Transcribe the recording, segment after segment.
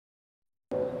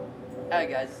Alright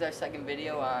guys, this is our second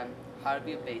video on how to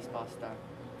be a baseball star.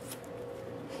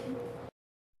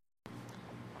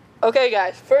 Okay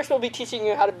guys, first we'll be teaching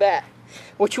you how to bat.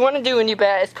 What you want to do when you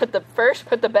bat is put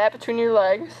the bat between your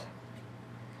legs,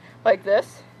 like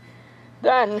this.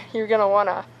 Then you're going to want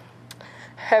to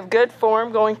have good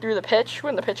form going through the pitch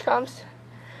when the pitch comes,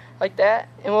 like that.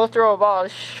 And we'll throw a ball to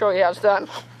show you how it's done.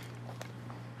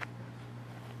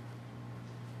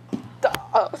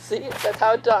 Oh, see, that's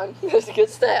how it's done. There's a good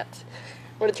stats.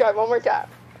 I'm going to try one more time.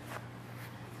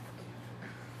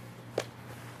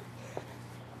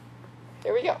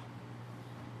 Here we go.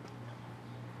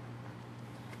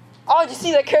 Oh, did you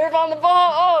see that curve on the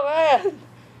ball? Oh, man.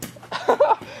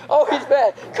 Oh, he's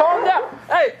bad. Calm down.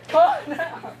 Hey, calm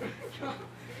down.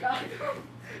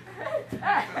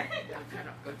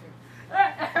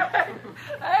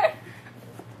 Hey.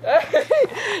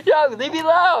 Yo, leave me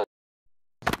alone.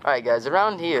 Alright guys,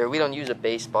 around here we don't use a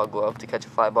baseball glove to catch a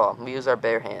fly ball. We use our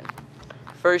bare hand.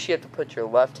 First you have to put your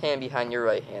left hand behind your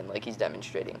right hand like he's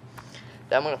demonstrating.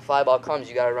 Then when a fly ball comes,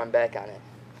 you gotta run back on it.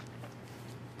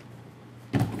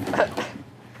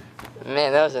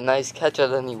 Man, that was a nice catch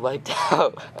other than he wiped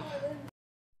out.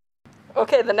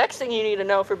 Okay, the next thing you need to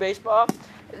know for baseball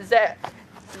is that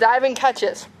diving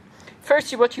catches.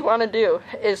 First, what you want to do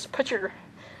is put your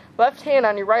left hand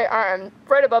on your right arm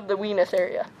right above the weenus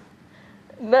area.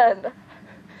 And then,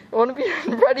 you want to be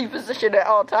in ready position at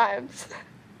all times.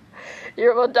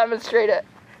 Here, we'll demonstrate it.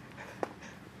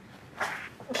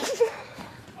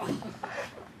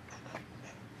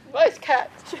 Nice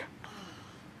catch.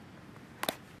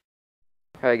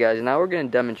 Alright guys, now we're going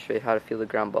to demonstrate how to field a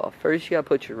ground ball. First you got to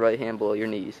put your right hand below your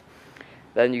knees.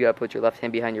 Then you got to put your left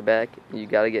hand behind your back, and you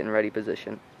got to get in ready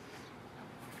position.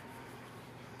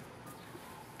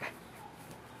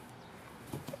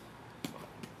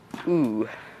 Ooh,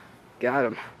 got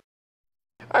him.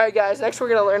 Alright guys, next we're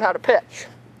going to learn how to pitch.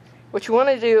 What you want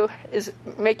to do is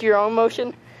make your own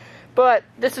motion, but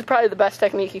this is probably the best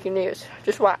technique you can use.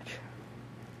 Just watch.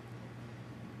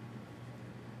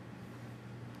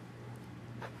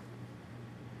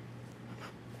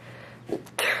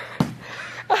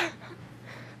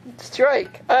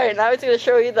 Strike. Alright, now it's going to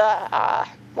show you the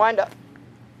wind up.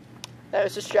 That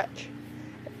was a stretch.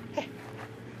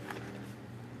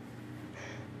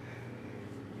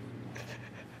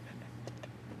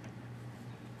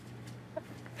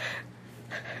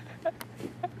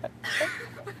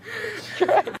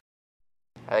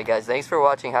 Alright guys, thanks for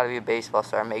watching How to Be a Baseball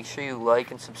Star. Make sure you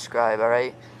like and subscribe,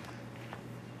 alright?